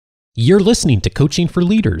You're listening to Coaching for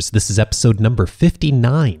Leaders. This is episode number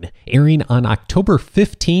 59, airing on October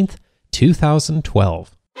 15th,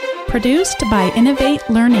 2012. Produced by Innovate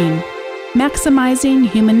Learning, maximizing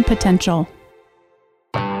human potential.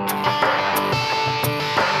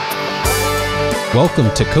 Welcome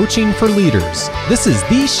to Coaching for Leaders. This is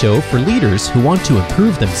the show for leaders who want to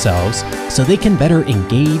improve themselves so they can better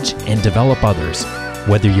engage and develop others.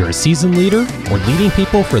 Whether you're a seasoned leader or leading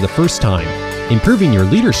people for the first time, improving your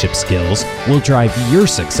leadership skills will drive your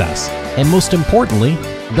success, and most importantly,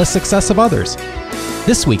 the success of others.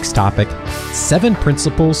 This week's topic, 7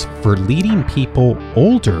 principles for leading people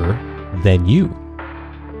older than you.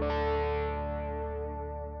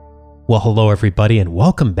 Well, hello everybody, and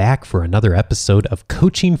welcome back for another episode of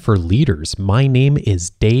Coaching for Leaders. My name is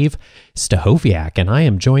Dave Stachowiak, and I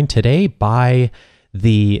am joined today by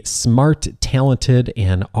the smart, talented,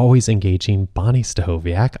 and always engaging Bonnie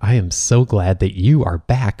Stachowiak. I am so glad that you are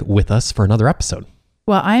back with us for another episode.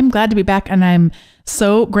 Well, I'm glad to be back, and I'm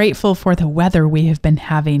so grateful for the weather we have been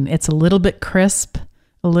having. It's a little bit crisp,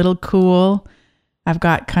 a little cool. I've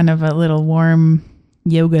got kind of a little warm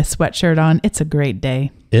yoga sweatshirt on. It's a great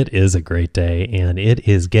day. It is a great day, and it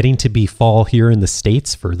is getting to be fall here in the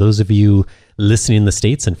States. For those of you listening in the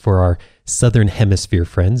States, and for our Southern Hemisphere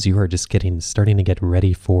friends, you are just starting to get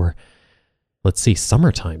ready for,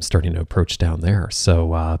 summertime starting to approach down there.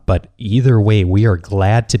 So, but either way, we are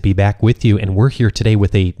glad to be back with you, and we're here today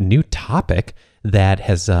with a new topic that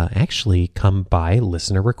has actually come by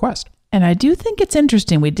listener request. And I do think it's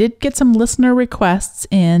interesting. We did get some listener requests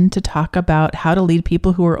in to talk about how to lead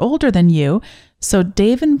people who are older than you. So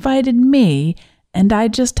Dave invited me, and I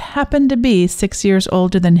just happened to be 6 years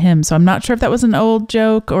older than him. So I'm not sure if that was an old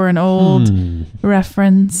joke or an old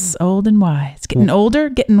reference. Old and wise. Getting older,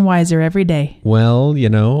 getting wiser every day. Well,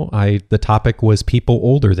 the topic was people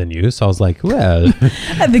older than you. So I was like, well,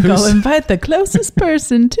 I think I'll invite the closest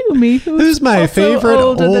person to me. Who's my favorite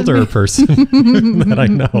older person that I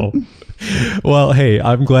know? Well, hey,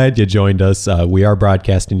 I'm glad you joined us. We are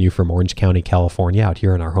broadcasting you from Orange County, California, out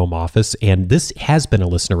here in our home office. And this has been a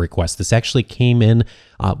listener request. This actually came in,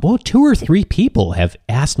 2 or 3 people have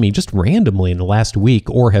asked me just randomly in the last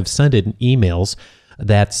week, or have sent in emails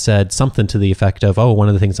that said something to the effect of, one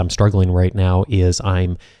of the things I'm struggling right now is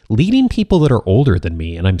I'm leading people that are older than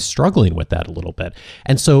me, and I'm struggling with that a little bit.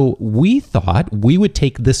 And so we thought we would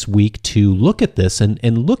take this week to look at this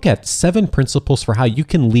and look at 7 principles for how you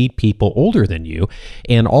can lead people older than you.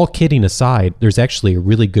 And all kidding aside, there's actually a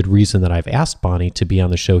really good reason that I've asked Bonnie to be on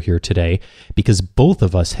the show here today, because both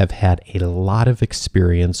of us have had a lot of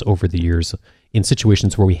experience over the years in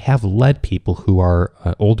situations where we have led people who are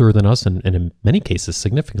older than us, and in many cases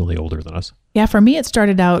significantly older than us. Yeah, for me, it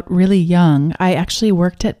started out really young. I actually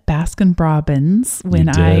worked at Baskin-Robbins when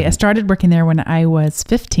I started working there when I was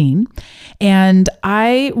 15. And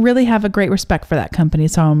I really have a great respect for that company.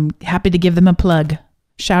 So I'm happy to give them a plug.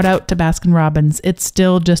 Shout out to Baskin-Robbins. It's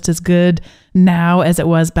still just as good now as it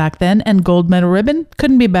was back then. And gold medal ribbon,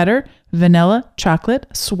 couldn't be better. Vanilla, chocolate,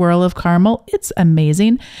 swirl of caramel. It's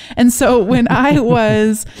amazing. And so when I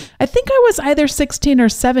think I was either 16 or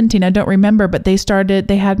 17, I don't remember, but they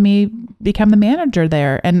had me become the manager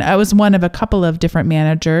there. And I was one of a couple of different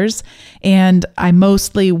managers. And I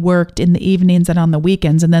mostly worked in the evenings and on the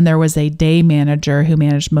weekends. And then there was a day manager who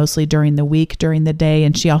managed mostly during the week, during the day.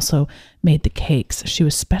 And she also made the cakes. She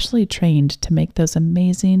was specially trained to make those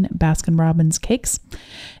amazing Baskin-Robbins cakes.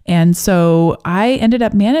 And so I ended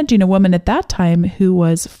up managing a woman at that time who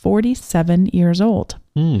was 47 years old.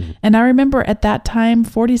 And I remember at that time,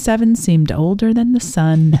 47 seemed older than the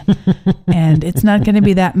sun. And it's not going to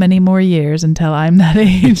be that many more years until I'm that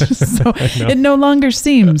age. So it no longer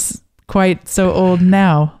seems quite so old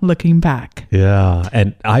now, looking back. Yeah.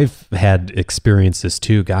 And I've had experiences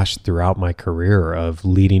too, throughout my career of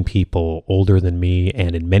leading people older than me,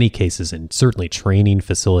 and in many cases, and certainly training,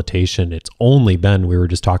 facilitation. It's only been, we were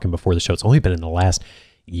just talking before the show, it's only been in the last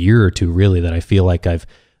year or two really that I feel like I've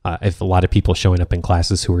a lot of people showing up in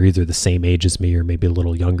classes who are either the same age as me or maybe a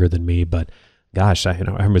little younger than me. But gosh, I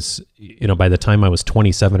was, by the time I was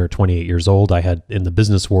 27 or 28 years old, I had in the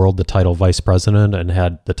business world the title vice president and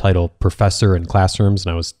had the title professor in classrooms.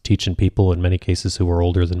 And I was teaching people in many cases who were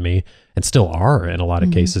older than me, and still are in a lot of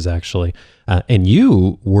cases, actually. And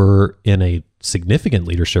you were in a significant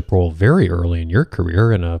leadership role very early in your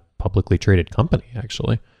career in a publicly traded company,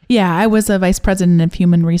 actually. Yeah, I was a vice president of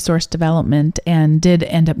human resource development and did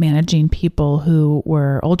end up managing people who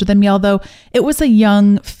were older than me, although it was a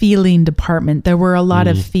young feeling department. There were a lot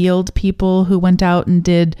of field people who went out and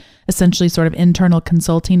did essentially sort of internal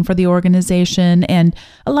consulting for the organization. And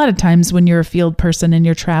a lot of times when you're a field person and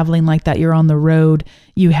you're traveling like that, you're on the road,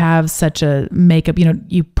 you have such a makeup,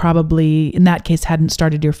 you probably in that case hadn't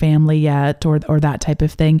started your family yet or that type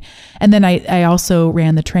of thing. And then I also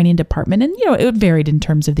ran the training department, and it varied in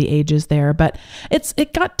terms of the ages there, but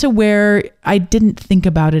it got to where I didn't think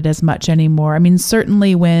about it as much anymore. I mean,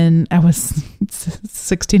 certainly when I was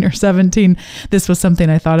 16 or 17, this was something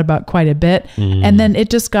I thought about quite a bit. And then it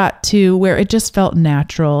just got to where it just felt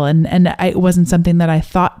natural, and it wasn't something that I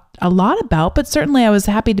thought a lot about, but certainly I was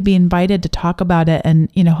happy to be invited to talk about it and,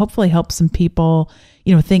 hopefully help some people,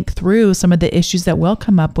 think through some of the issues that will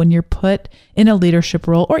come up when you're put in a leadership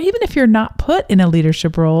role, or even if you're not put in a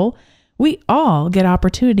leadership role. We all get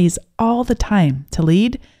opportunities all the time to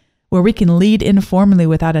lead, where we can lead informally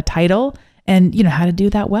without a title, and how to do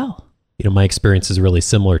that well. My experience is really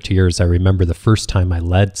similar to yours. I remember the first time I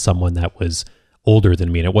led someone that was older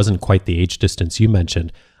than me, and it wasn't quite the age distance you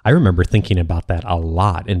mentioned. I remember thinking about that a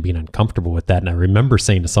lot and being uncomfortable with that. And I remember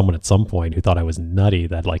saying to someone at some point who thought I was nutty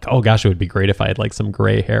that oh gosh, it would be great if I had some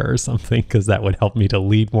gray hair or something, because that would help me to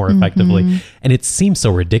lead more effectively. And it seems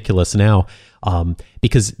so ridiculous now,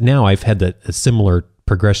 because now I've had a similar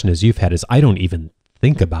progression as you've had, is I don't even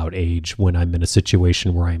think about age when I'm in a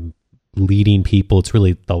situation where I'm leading people. It's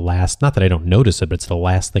really the last, not that I don't notice it, but it's the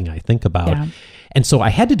last thing I think about. Yeah. And so I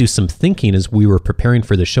had to do some thinking as we were preparing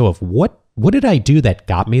for the show of what did I do that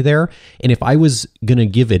got me there? And if I was going to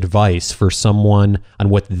give advice for someone on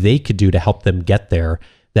what they could do to help them get there,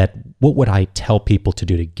 what would I tell people to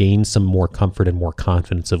do to gain some more comfort and more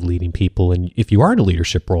confidence of leading people? And if you are in a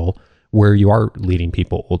leadership role where you are leading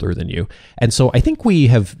people older than you. And so I think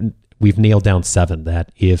we've nailed down 7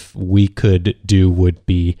 that if we could do would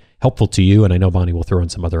be helpful to you. And I know Bonnie will throw in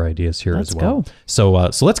some other ideas here as well. So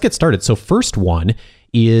let's get started. So first one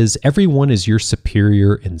is, everyone is your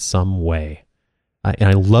superior in some way. And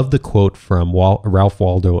I love the quote from Ralph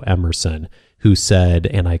Waldo Emerson, who said,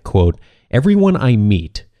 and I quote, "Everyone I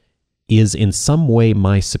meet is in some way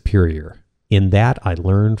my superior. In that I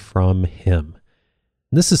learn from him."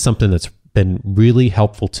 And this is something that's been really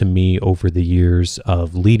helpful to me over the years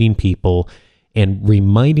of leading people and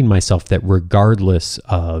reminding myself that regardless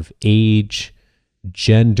of age,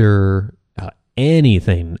 gender,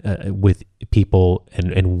 anything with people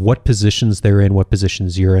and what positions they're in, what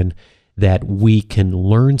positions you're in, that we can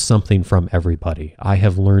learn something from everybody. I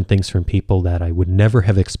have learned things from people that I would never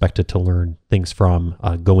have expected to learn things from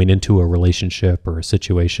going into a relationship or a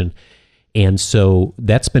situation. And so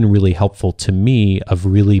that's been really helpful to me, of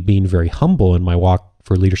really being very humble in my walk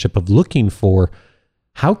for leadership, of looking for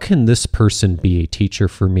how can this person be a teacher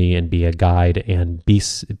for me and be a guide and be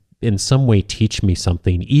in some way teach me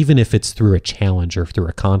something, even if it's through a challenge or through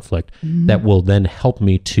a conflict, that will then help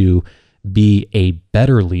me to be a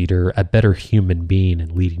better leader, a better human being,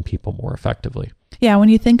 and leading people more effectively. Yeah, when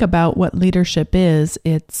you think about what leadership is,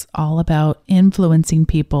 it's all about influencing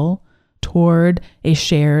people toward a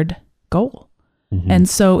shared goal. And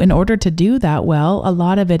so in order to do that well, a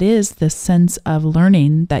lot of it is this sense of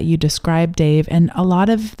learning that you described, Dave. And a lot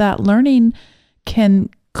of that learning can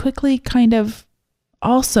quickly kind of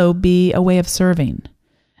also be a way of serving.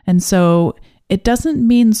 And so it doesn't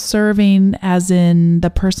mean serving as in the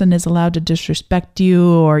person is allowed to disrespect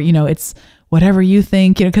you, or, it's whatever you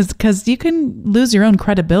think, because you can lose your own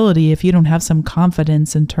credibility if you don't have some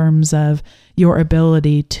confidence in terms of your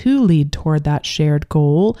ability to lead toward that shared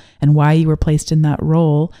goal and why you were placed in that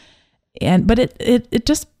role. But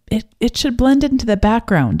it should blend into the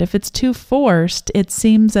background. If it's too forced, it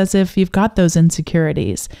seems as if you've got those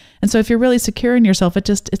insecurities. And so if you're really secure in yourself,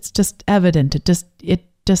 it's just evident. It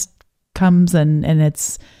just comes and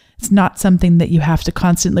it's not something that you have to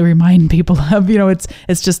constantly remind people of.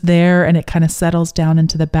 It's just there, and it kind of settles down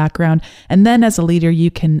into the background. And then as a leader,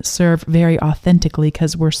 you can serve very authentically,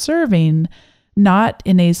 because we're serving not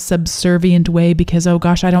in a subservient way because, oh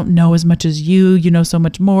gosh, I don't know as much as you know so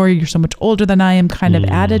much more, you're so much older than I am kind of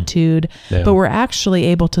attitude. Yeah. But we're actually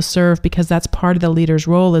able to serve because that's part of the leader's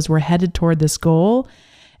role, is we're headed toward this goal,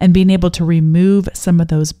 and being able to remove some of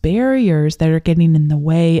those barriers that are getting in the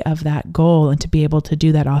way of that goal, and to be able to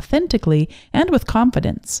do that authentically and with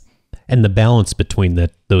confidence. And the balance between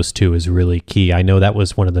those two is really key. I know that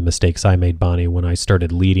was one of the mistakes I made, Bonnie, when I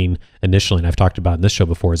started leading initially, and I've talked about in this show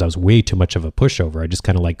before, is I was way too much of a pushover. I just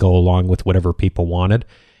kind of go along with whatever people wanted.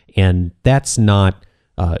 And that's not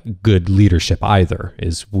good leadership either,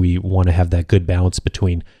 is we want to have that good balance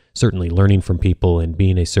between certainly learning from people and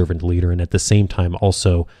being a servant leader, and at the same time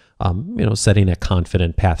also setting a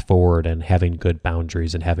confident path forward and having good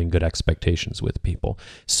boundaries and having good expectations with people.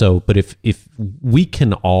 So, but if we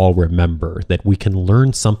can all remember that we can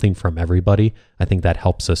learn something from everybody, I think that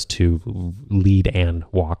helps us to lead and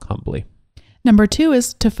walk humbly. Number 2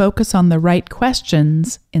 is to focus on the right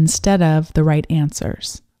questions instead of the right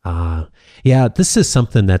answers. Yeah, this is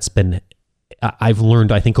something I've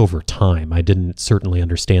learned, I think, over time. I didn't certainly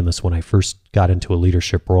understand this when I first got into a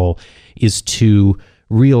leadership role, is to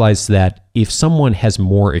realize that if someone has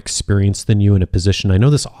more experience than you in a position, I know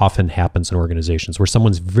this often happens in organizations where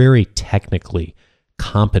someone's very technically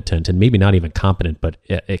competent, and maybe not even competent, but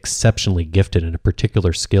exceptionally gifted in a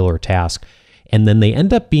particular skill or task, and then they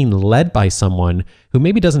end up being led by someone who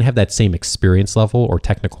maybe doesn't have that same experience level or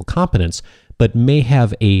technical competence, but may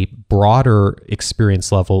have a broader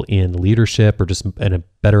experience level in leadership or just in a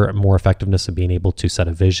better, more effectiveness of being able to set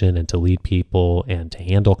a vision and to lead people and to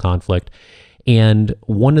handle conflict. And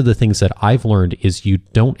one of the things that I've learned is you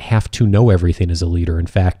don't have to know everything as a leader. In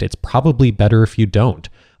fact, it's probably better if you don't,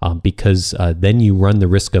 because then you run the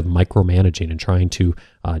risk of micromanaging and trying to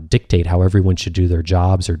dictate how everyone should do their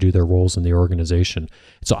jobs or do their roles in the organization.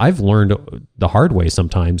 So I've learned the hard way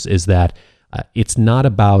sometimes is that it's not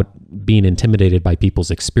about being intimidated by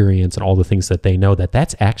people's experience and all the things that they know,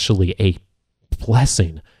 that's actually a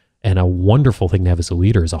blessing and a wonderful thing to have as a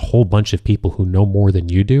leader, is a whole bunch of people who know more than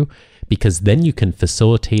you do, because then you can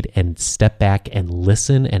facilitate and step back and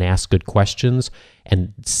listen and ask good questions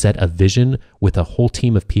and set a vision with a whole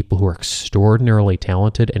team of people who are extraordinarily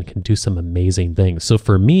talented and can do some amazing things. So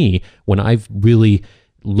for me, when I've really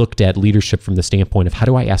looked at leadership from the standpoint of how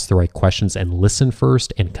do I ask the right questions and listen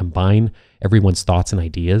first and combine everyone's thoughts and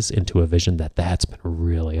ideas into a vision, that's been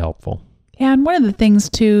really helpful. Yeah, and one of the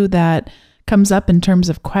things too that comes up in terms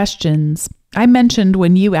of questions, I mentioned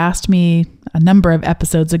when you asked me a number of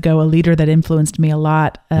episodes ago, a leader that influenced me a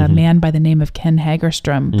lot, a man by the name of Ken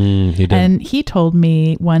Hagerstrom. He did. And he told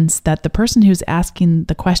me once that the person who's asking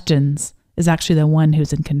the questions is actually the one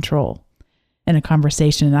who's in control in a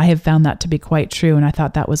conversation. And I have found that to be quite true. And I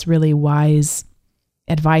thought that was really wise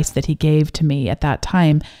advice that he gave to me at that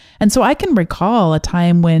time. And so I can recall a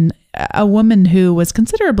time when a woman who was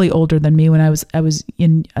considerably older than me, when I was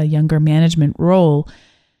in a younger management role,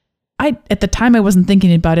 at the time I wasn't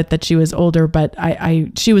thinking about it that she was older, but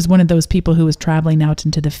she was one of those people who was traveling out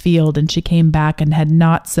into the field, and she came back and had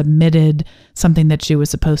not submitted something that she was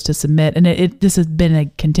supposed to submit. And this has been a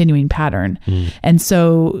continuing pattern. And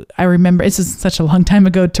so I remember, this is such a long time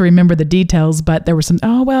ago to remember the details, but there were some,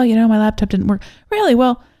 my laptop didn't work. Really?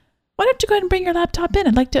 Well, why don't you go ahead and bring your laptop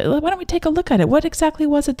in? Why don't we take a look at it? What exactly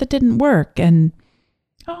was it that didn't work? And,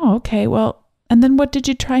 okay, well, and then what did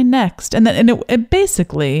you try next? And then it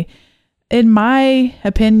basically, in my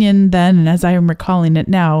opinion then, and as I am recalling it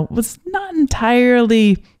now, was not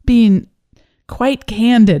entirely being quite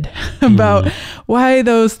candid about why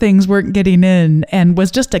those things weren't getting in, and was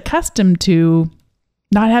just accustomed to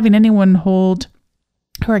not having anyone hold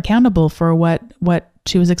her accountable for what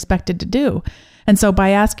she was expected to do. And so by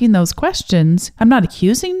asking those questions, I'm not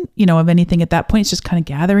accusing, of anything at that point. It's just kind of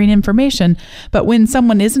gathering information. But when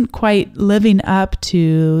someone isn't quite living up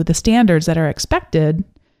to the standards that are expected,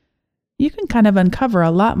 you can kind of uncover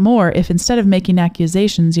a lot more if instead of making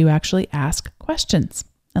accusations, you actually ask questions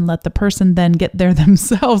and let the person then get there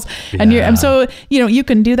themselves. Yeah. And so, you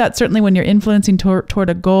can do that certainly when you're influencing toward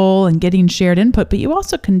a goal and getting shared input, but you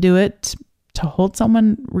also can do it to hold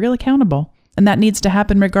someone real accountable. And that needs to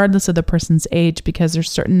happen regardless of the person's age, because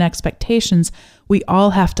there's certain expectations we all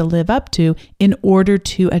have to live up to in order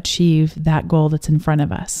to achieve that goal that's in front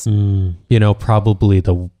of us. Probably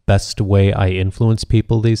the best way I influence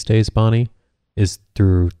people these days, Bonnie, is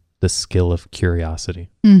through the skill of curiosity.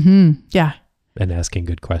 Yeah. And asking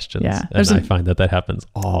good questions. Yeah. And I find that happens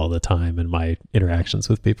all the time in my interactions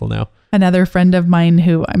with people now. Another friend of mine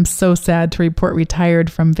who I'm so sad to report retired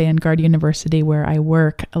from Vanguard University where I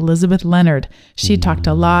work, Elizabeth Leonard, she talked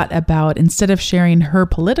a lot about, instead of sharing her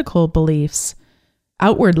political beliefs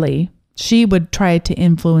outwardly, she would try to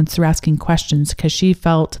influence through asking questions, because she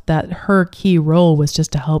felt that her key role was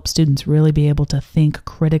just to help students really be able to think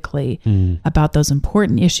critically about those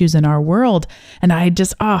important issues in our world. And I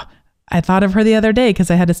thought of her the other day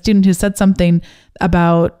because I had a student who said something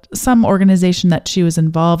about some organization that she was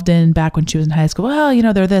involved in back when she was in high school.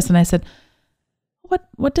 Well, they're this. And I said,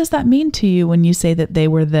 what does that mean to you when you say that they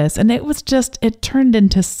were this? And it turned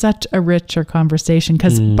into such a richer conversation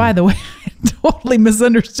because, by the way, I totally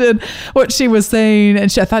misunderstood what she was saying.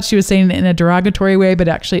 And I thought she was saying it in a derogatory way, but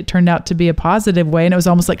actually it turned out to be a positive way. And it was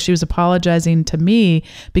almost like she was apologizing to me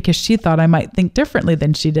because she thought I might think differently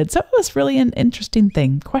than she did. So it was really an interesting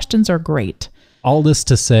thing. Questions are great. all this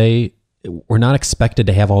to say, we're not expected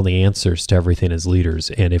to have all the answers to everything as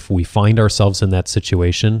leaders. And if we find ourselves in that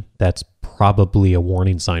situation, that's probably a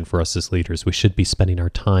warning sign for us as leaders. We should be spending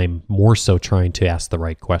our time more so trying to ask the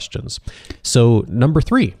right questions. So number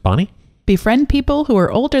 3, Bonnie? Befriend people who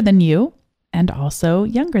are older than you and also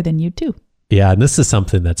younger than you too. Yeah, and this is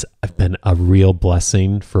something that's been a real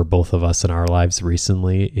blessing for both of us in our lives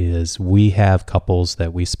recently, is we have couples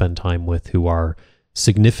that we spend time with who are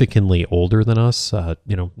significantly older than us,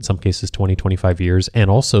 in some cases 20, 25 years, and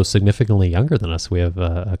also significantly younger than us. We have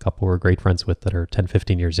a couple we're great friends with that are 10,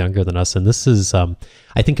 15 years younger than us. And this is,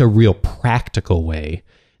 I think, a real practical way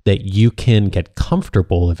that you can get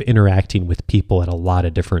comfortable of interacting with people at a lot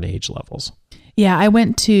of different age levels. Yeah, I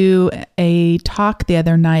went to a talk the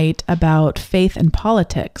other night about faith and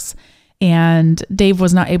politics. And Dave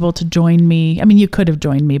was not able to join me. I mean, you could have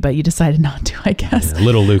joined me, but you decided not to, I guess. Yeah,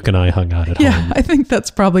 little Luke and I hung out at home. Yeah, I think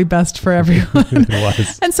that's probably best for everyone. It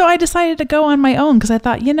was. And so I decided to go on my own because I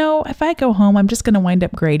thought, if I go home, I'm just going to wind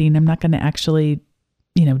up grading. I'm not going to actually,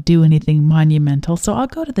 do anything monumental. So I'll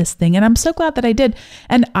go to this thing. And I'm so glad that I did.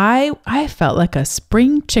 And I felt like a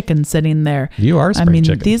spring chicken sitting there. You are a spring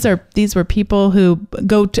chicken. These were people who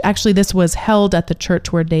go to, actually this was held at the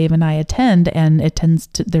church where Dave and I attend, and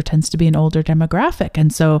there tends to be an older demographic.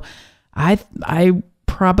 And so I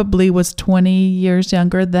probably was 20 years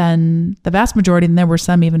younger than the vast majority, and there were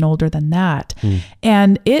some even older than that.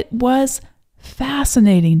 And it was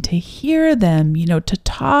fascinating to hear them, to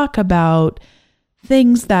talk about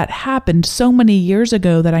things that happened so many years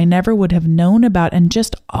ago that I never would have known about, and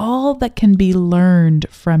just all that can be learned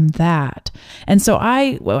from that. And so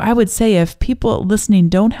I would say, if people listening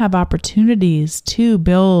don't have opportunities to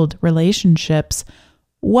build relationships,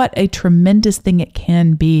 what a tremendous thing it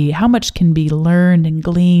can be, how much can be learned and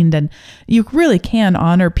gleaned. And you really can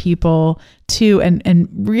honor people too, and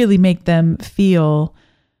really make them feel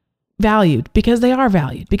valued, because they are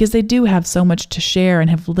valued, because they do have so much to share and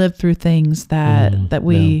have lived through things that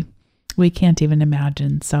we can't even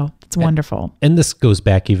imagine. So it's wonderful. And this goes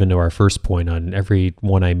back even to our first point on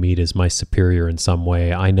everyone I meet is my superior in some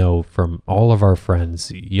way. I know from all of our friends,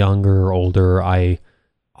 younger, older, I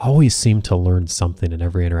always seem to learn something in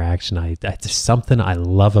every interaction. There's something I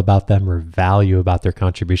love about them or value about their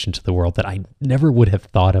contribution to the world that I never would have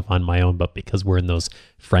thought of on my own, but because we're in those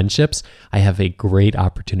friendships, I have a great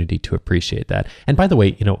opportunity to appreciate that. And by the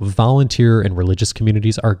way, volunteer and religious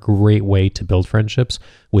communities are a great way to build friendships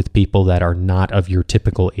with people that are not of your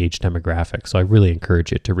typical age demographic. So I really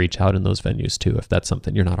encourage you to reach out in those venues too, if that's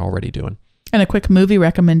something you're not already doing. And a quick movie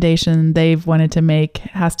recommendation they've wanted to make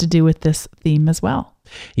has to do with this theme as well.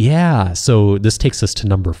 Yeah, so this takes us to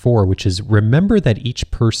number 4, which is remember that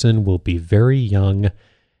each person will be very young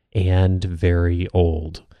and very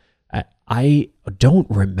old. I don't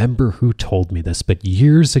remember who told me this, but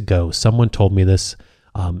years ago, someone told me this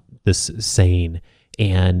saying,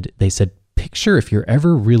 and they said, picture if you're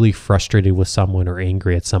ever really frustrated with someone or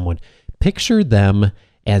angry at someone, picture them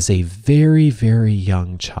as a very, very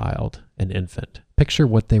young child, an infant. Picture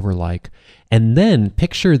what they were like, and then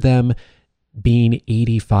picture them being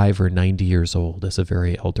 85 or 90 years old as a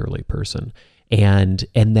very elderly person. And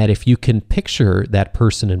that if you can picture that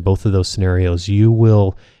person in both of those scenarios, you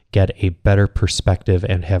will get a better perspective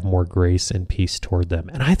and have more grace and peace toward them.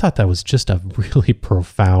 And I thought that was just a really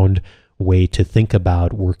profound way to think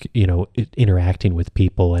about work, interacting with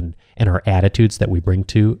people and our attitudes that we bring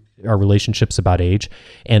to our relationships about age.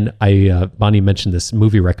 And Bonnie mentioned this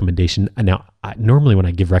movie recommendation. Now, normally when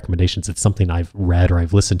I give recommendations, it's something I've read or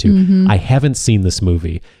I've listened to. Mm-hmm. I haven't seen this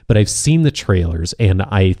movie, but I've seen the trailers, and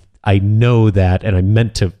I know that, and I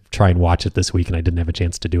meant to try and watch it this week, and I didn't have a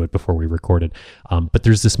chance to do it before we recorded. But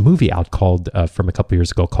there's this movie out called from a couple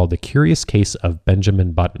years ago called The Curious Case of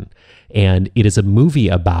Benjamin Button. And it is a movie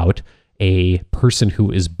about a person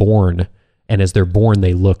who is born, and as they're born,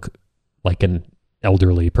 they look like an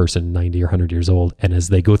elderly person, 90 or 100 years old. And as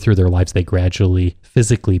they go through their lives, they gradually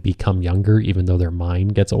physically become younger, even though their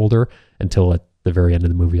mind gets older, until at the very end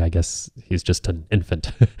of the movie, I guess he's just an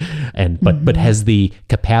infant, but has the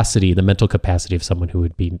capacity, the mental capacity of someone who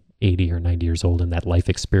would be 80 or 90 years old in that life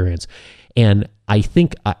experience. And I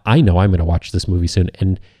think, I know I'm going to watch this movie soon,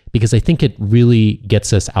 and because I think it really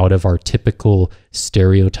gets us out of our typical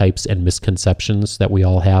stereotypes and misconceptions that we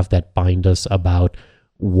all have that bind us about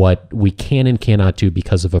what we can and cannot do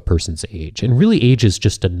because of a person's age. And really, age is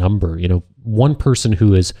just a number. One person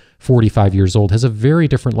who is 45 years old has a very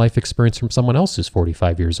different life experience from someone else who's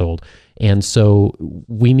 45 years old. And so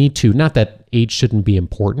we need to, not that age shouldn't be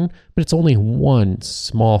important, but it's only one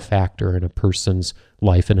small factor in a person's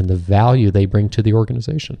life and in the value they bring to the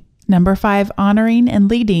organization. Number 5, honoring and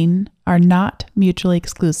leading are not mutually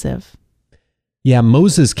exclusive. Yeah,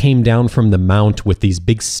 Moses came down from the mount with these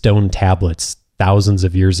big stone tablets thousands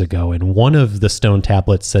of years ago, and one of the stone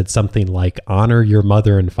tablets said something like, honor your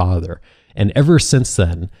mother and father. And ever since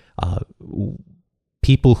then,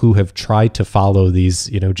 people who have tried to follow these,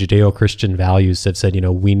 Judeo-Christian values have said,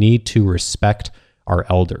 we need to respect our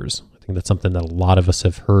elders. I think that's something that a lot of us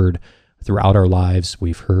have heard throughout our lives.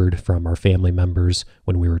 We've heard from our family members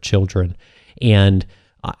when we were children. And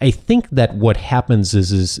I think that what happens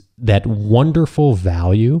is that wonderful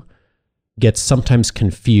value gets sometimes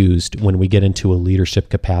confused when we get into a leadership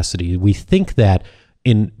capacity. We think that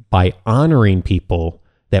by honoring people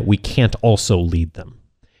that we can't also lead them.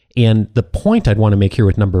 And the point I'd want to make here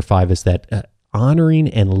with number 5 is that honoring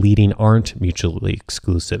and leading aren't mutually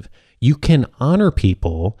exclusive. You can honor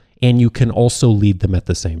people and you can also lead them at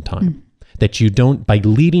the same time. That you don't, by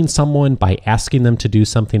leading someone, by asking them to do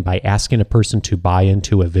something, by asking a person to buy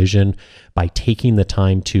into a vision, by taking the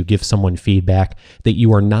time to give someone feedback, that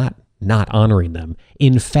you are not honoring them.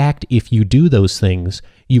 In fact, if you do those things,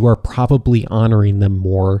 you are probably honoring them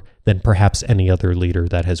more than perhaps any other leader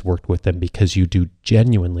that has worked with them, because you do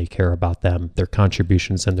genuinely care about them, their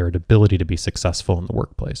contributions, and their ability to be successful in the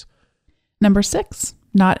workplace. Number 6,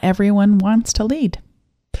 not everyone wants to lead.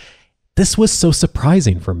 This was so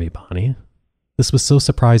surprising for me, Bonnie. This was so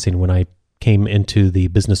surprising when I came into the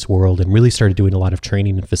business world and really started doing a lot of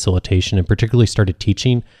training and facilitation, and particularly started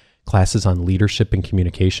teaching classes on leadership and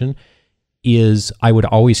communication. Is I would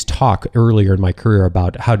always talk earlier in my career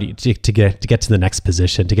about how to get to the next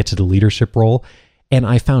position, to get to the leadership role. And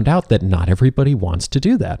I found out that not everybody wants to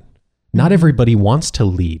do that. Not everybody wants to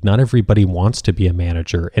lead. Not everybody wants to be a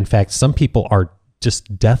manager. In fact, some people are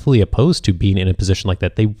just deathly opposed to being in a position like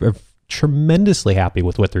that. They are tremendously happy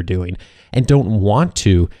with what they're doing and don't want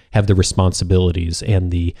to have the responsibilities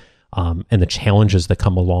and the challenges that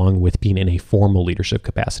come along with being in a formal leadership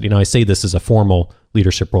capacity. Now, I say this is a formal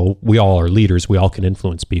leadership role. We all are leaders. We all can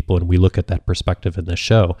influence people, and we look at that perspective in this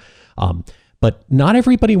show. But not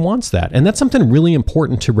everybody wants that, and that's something really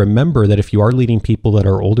important to remember. That if you are leading people that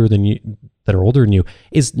are older than you,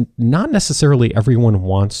 is not necessarily everyone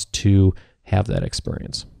wants to have that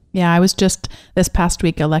experience. Yeah, I was just this past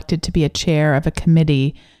week elected to be a chair of a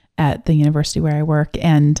committee at the university where I work.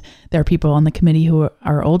 And there are people on the committee who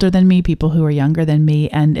are older than me, people who are younger than me.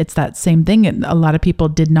 And it's that same thing. And a lot of people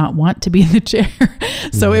did not want to be in the chair.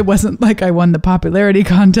 So it wasn't like I won the popularity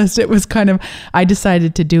contest. It was kind of, I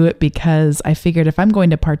decided to do it because I figured if I'm going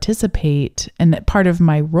to participate, and that part of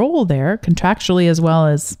my role there contractually as well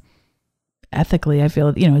as ethically, I feel,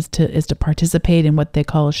 is to participate in what they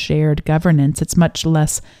call shared governance. It's much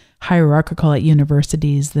less hierarchical at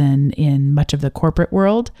universities than in much of the corporate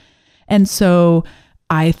world. And so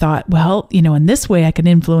I thought, well, in this way I can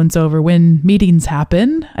influence over when meetings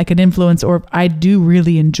happen. I can influence, or I do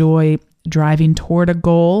really enjoy driving toward a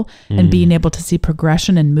goal and being able to see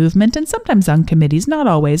progression and movement. And sometimes on committees, not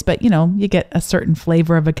always, but you get a certain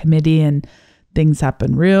flavor of a committee and things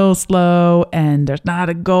happen real slow and there's not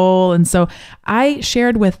a goal. And so I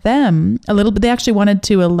shared with them a little bit. They actually wanted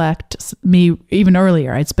to elect me even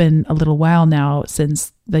earlier. It's been a little while now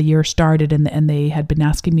since the year started, and they had been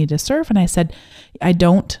asking me to serve. And I said, I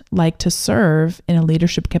don't like to serve in a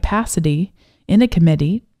leadership capacity in a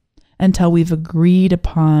committee until we've agreed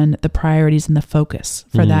upon the priorities and the focus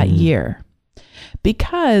for that year,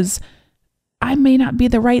 because I may not be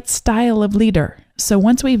the right style of leader. So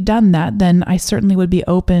once we've done that, then I certainly would be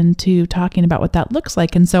open to talking about what that looks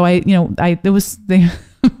like. And so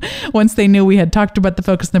once they knew we had talked about the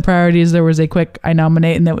focus and the priorities, there was a quick, I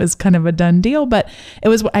nominate, and that was kind of a done deal. But it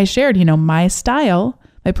was, I shared, my style,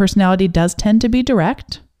 my personality does tend to be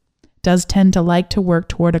direct, does tend to like to work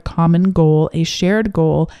toward a common goal, a shared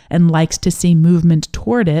goal, and likes to see movement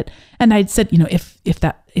toward it. And I'd said,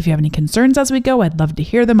 if you have any concerns as we go, I'd love to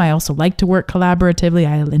hear them. I also like to work collaboratively.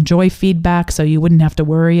 I enjoy feedback, so you wouldn't have to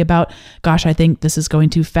worry about, gosh, I think this is going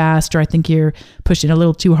too fast, or I think you're pushing a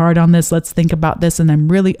little too hard on this. Let's think about this. And I'm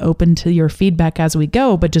really open to your feedback as we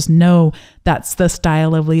go, but just know that's the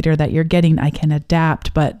style of leader that you're getting. I can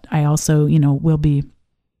adapt, but I also, will be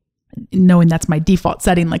knowing that's my default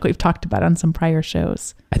setting, like we've talked about on some prior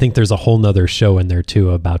shows. I think there's a whole nother show in there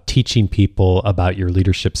too about teaching people about your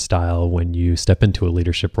leadership style when you step into a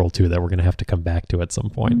leadership role too, that we're going to have to come back to at some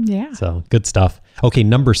point. Yeah. So good stuff. Okay.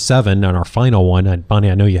 Number 7 on our final one, and Bonnie,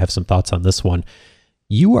 I know you have some thoughts on this one.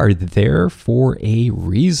 You are there for a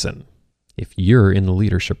reason if you're in the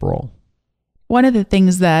leadership role. One of the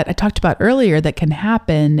things that I talked about earlier that can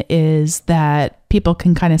happen is that people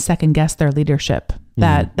can kind of second guess their leadership,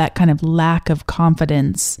 that kind of lack of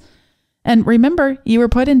confidence And remember, you were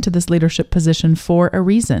put into this leadership position for a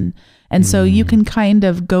reason. And so you can kind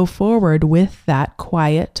of go forward with that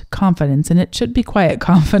quiet confidence. And it should be quiet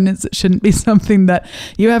confidence. It shouldn't be something that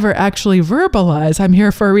you ever actually verbalize. I'm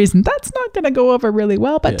here for a reason. That's not going to go over really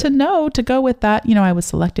well. But to know, to go with that, I was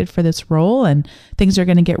selected for this role and things are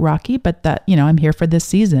going to get rocky, but that, I'm here for this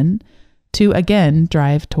season to, again,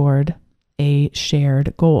 drive toward a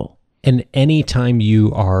shared goal. And anytime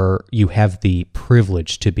you have the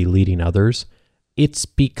privilege to be leading others, it's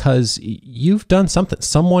because you've done something.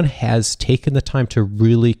 Someone has taken the time to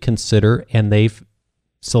really consider, and they've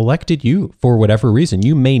selected you for whatever reason.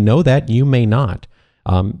 You may know that, you may not.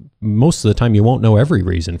 Most of the time, you won't know every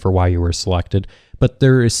reason for why you were selected, but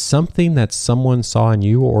there is something that someone saw in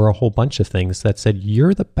you, or a whole bunch of things that said,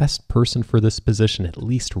 you're the best person for this position, at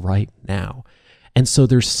least right now. And so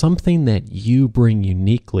there's something that you bring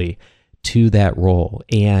uniquely to that role,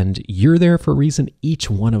 and you're there for a reason. Each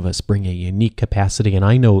one of us bring a unique capacity. And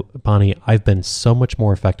I know, Bonnie, I've been so much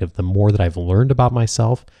more effective the more that I've learned about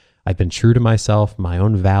myself. I've been true to myself, my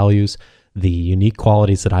own values, the unique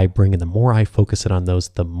qualities that I bring. And the more I focus it on those,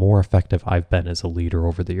 the more effective I've been as a leader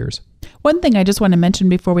over the years. One thing I just want to mention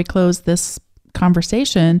before we close this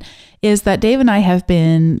conversation is that Dave and I have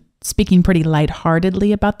been speaking pretty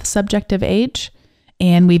lightheartedly about the subject of age.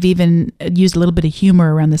 And we've even used a little bit of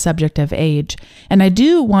humor around the subject of age. And I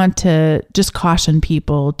do want to just caution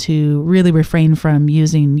people to really refrain from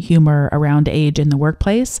using humor around age in the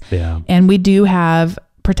workplace. Yeah. And we do have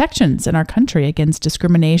protections in our country against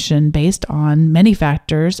discrimination based on many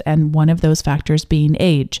factors, and one of those factors being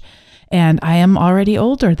age. And I am already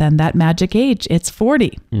older than that magic age. It's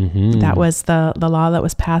 40. Mm-hmm. That was the law that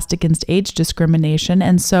was passed against age discrimination.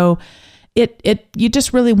 And so you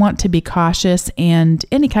just really want to be cautious, and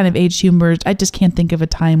any kind of age humor, I just can't think of a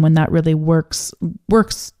time when that really works,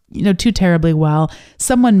 too terribly well.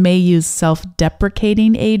 Someone may use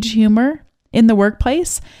self-deprecating age humor in the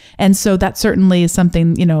workplace. And so that certainly is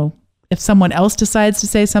something, if someone else decides to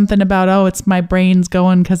say something about, it's my brain's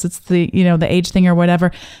going because it's the age thing or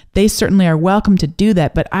whatever, they certainly are welcome to do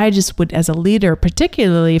that. But I just would, as a leader,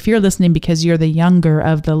 particularly if you're listening because you're the younger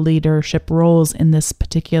of the leadership roles in this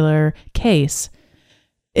particular case,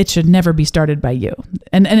 it should never be started by you.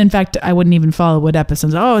 And in fact, I wouldn't even follow what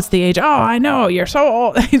episodes. It's the age. I know you're so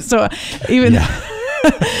old. So even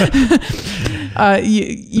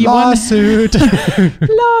lawsuit.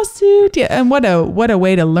 Lawsuit. Yeah. And what a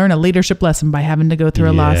way to learn a leadership lesson by having to go through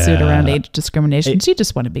a lawsuit around age discrimination. So you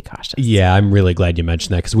just want to be cautious. Yeah, I'm really glad you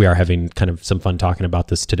mentioned that, because we are having kind of some fun talking about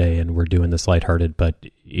this today, and we're doing this lighthearted. But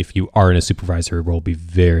if you are in a supervisory role, be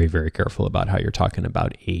very, very careful about how you're talking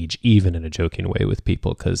about age, even in a joking way with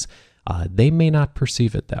people, because they may not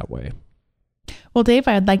perceive it that way. Well, Dave,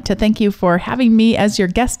 I'd like to thank you for having me as your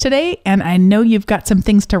guest today. And I know you've got some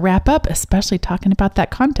things to wrap up, especially talking about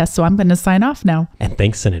that contest. So I'm going to sign off now. And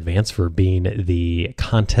thanks in advance for being the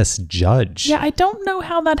contest judge. Yeah, I don't know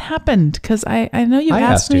how that happened, because I know you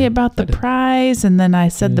asked me about the prize, and then I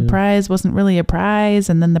said the prize wasn't really a prize,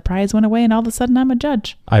 and then the prize went away, and all of a sudden I'm a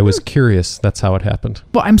judge. I was curious. That's how it happened.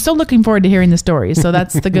 Well, I'm still looking forward to hearing the story. So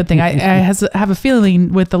that's the good thing. I have a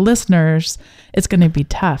feeling with the listeners, it's going to be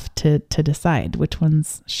tough to decide which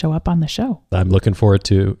ones show up on the show. I'm looking forward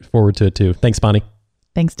to it too. Thanks, Bonnie.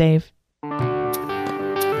 Thanks, Dave.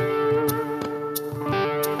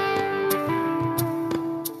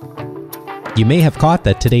 You may have caught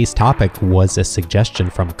that today's topic was a suggestion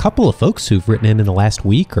from a couple of folks who've written in the last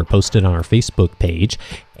week or posted on our Facebook page.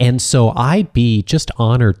 And so I'd be just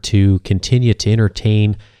honored to continue to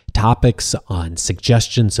entertain topics on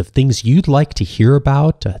suggestions of things you'd like to hear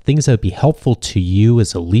about, things that would be helpful to you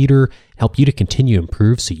as a leader, help you to continue to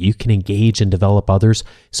improve so you can engage and develop others.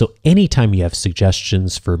 So anytime you have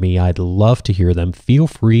suggestions for me, I'd love to hear them. Feel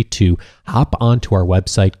free to hop onto our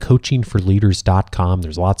website, coachingforleaders.com.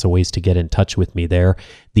 There's lots of ways to get in touch with me there.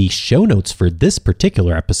 The show notes for this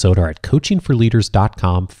particular episode are at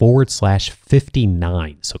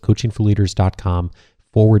coachingforleaders.com/59. So coachingforleaders.com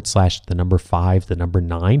 /5,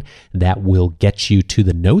 9. That will get you to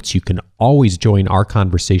the notes. You can always join our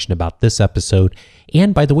conversation about this episode.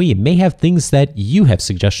 And by the way, you may have things that you have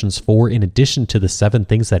suggestions for in addition to the 7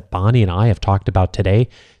 things that Bonnie and I have talked about today.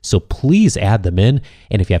 So please add them in.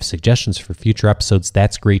 And if you have suggestions for future episodes,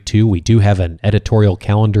 that's great too. We do have an editorial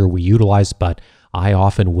calendar we utilize, but I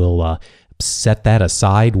often will set that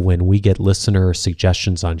aside when we get listener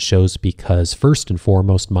suggestions on shows, because first and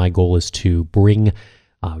foremost, my goal is to bring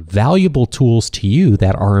valuable tools to you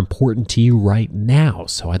that are important to you right now.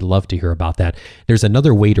 So I'd love to hear about that. There's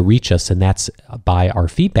another way to reach us, and that's by our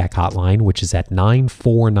feedback hotline, which is at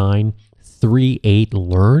 949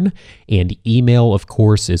 888-LEARN. And email, of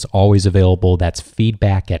course, is always available. That's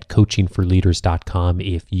feedback@coachingforleaders.com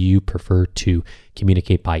if you prefer to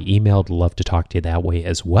communicate by email. I'd love to talk to you that way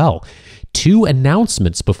as well. 2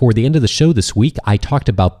 announcements before the end of the show this week. I talked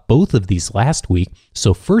about both of these last week.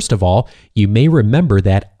 So first of all, you may remember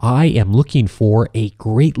that I am looking for a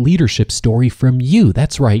great leadership story from you.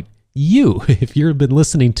 That's right, you. If you've been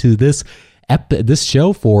listening to this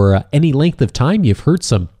show for any length of time, you've heard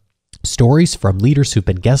some stories from leaders who've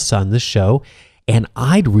been guests on this show, and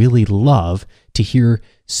I'd really love to hear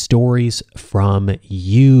stories from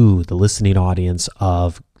you, the listening audience,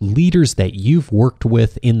 of leaders that you've worked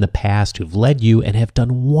with in the past who've led you and have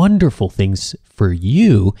done wonderful things for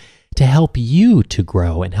you to help you to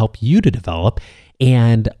grow and help you to develop.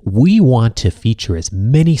 And we want to feature as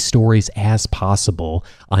many stories as possible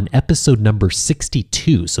on episode number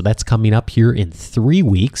 62. So that's coming up here in 3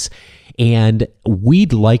 weeks. And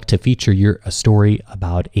we'd like to feature a story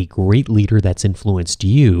about a great leader that's influenced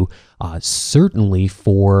you, certainly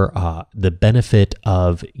for the benefit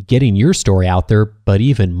of getting your story out there, but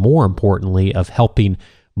even more importantly, of helping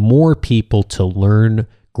more people to learn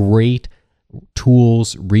great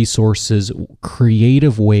tools, resources,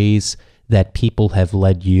 creative ways that people have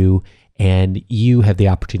led you, and you have the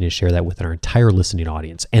opportunity to share that with our entire listening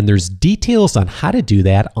audience. And there's details on how to do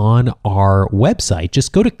that on our website.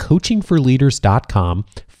 Just go to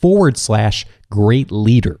coachingforleaders.com/great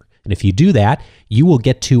leader. And if you do that, you will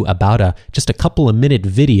get to about just a couple of minute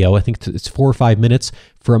video. I think it's 4 or 5 minutes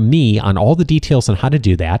from me on all the details on how to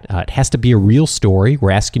do that. It has to be a real story.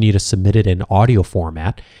 We're asking you to submit it in audio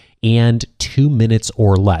format, and 2 minutes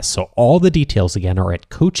or less. So all the details again are at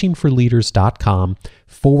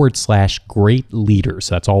coachingforleaders.com/great leader.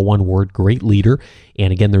 So that's all one word, great leader.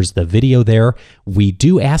 And again, there's the video there. We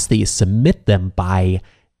do ask that you submit them by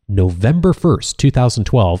November 1st,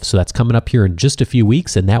 2012. So that's coming up here in just a few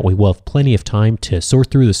weeks. And that way we'll have plenty of time to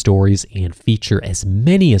sort through the stories and feature as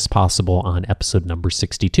many as possible on episode number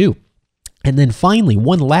 62. And then finally,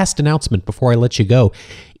 one last announcement before I let you go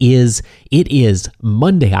is it is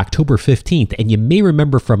Monday, October 15th. And you may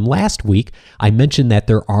remember from last week, I mentioned that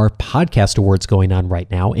there are podcast awards going on right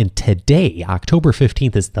now. And today, October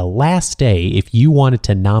 15th, is the last day if you wanted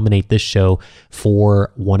to nominate this show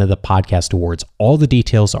for one of the podcast awards. All the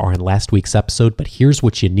details are in last week's episode, but here's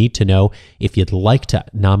what you need to know. If you'd like to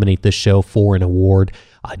nominate this show for an award,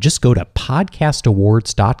 just go to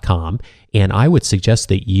podcastawards.com. And I would suggest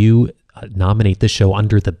that you nominate this show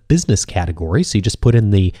under the business category. So you just put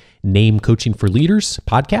in the name Coaching for Leaders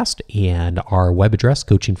podcast and our web address,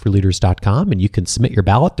 coachingforleaders.com, and you can submit your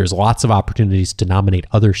ballot. There's lots of opportunities to nominate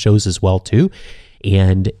other shows as well, too.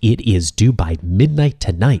 And it is due by midnight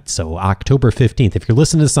tonight. So October 15th. If you're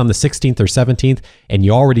listening to this on the 16th or 17th and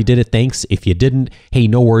you already did it, thanks. If you didn't, hey,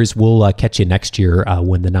 no worries. We'll catch you next year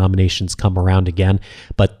when the nominations come around again.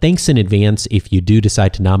 But thanks in advance. If you do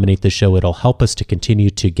decide to nominate the show, it'll help us to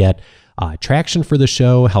continue to get traction for the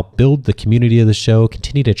show, help build the community of the show,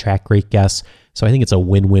 continue to attract great guests. So I think it's a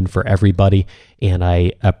win-win for everybody, and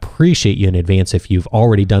I appreciate you in advance if you've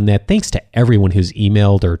already done that. Thanks to everyone who's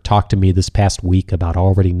emailed or talked to me this past week about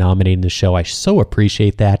already nominating the show. I so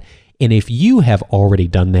appreciate that. And if you have already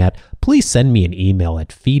done that, please send me an email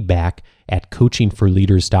at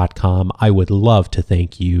feedback@coachingforleaders.com. I would love to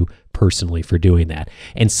thank you personally for doing that.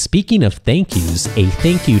 And speaking of thank yous, a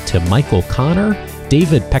thank you to Michael Connor,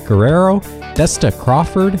 David Pecoraro, Desta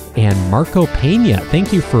Crawford, and Marco Pena.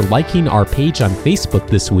 Thank you for liking our page on Facebook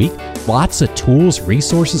this week. Lots of tools,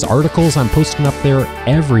 resources, articles I'm posting up there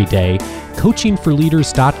every day.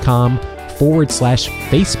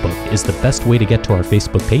 coachingforleaders.com/Facebook is the best way to get to our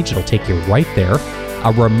Facebook page. It'll take you right there.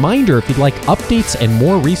 A reminder, if you'd like updates and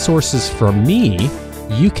more resources from me,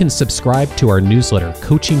 you can subscribe to our newsletter,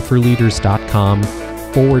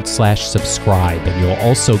 coachingforleaders.com/subscribe. And you'll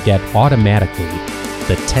also get automatically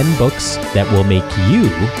the 10 books that will make you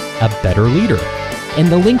a better leader. And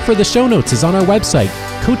the link for the show notes is on our website,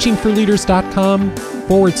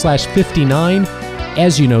 coachingforleaders.com/59.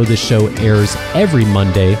 As you know, this show airs every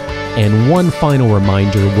Monday. And one final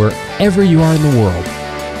reminder, wherever you are in the world,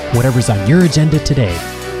 whatever's on your agenda today,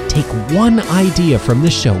 take one idea from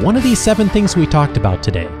this show, one of these 7 things we talked about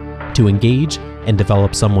today, to engage and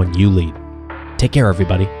develop someone you lead. Take care,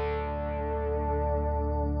 everybody.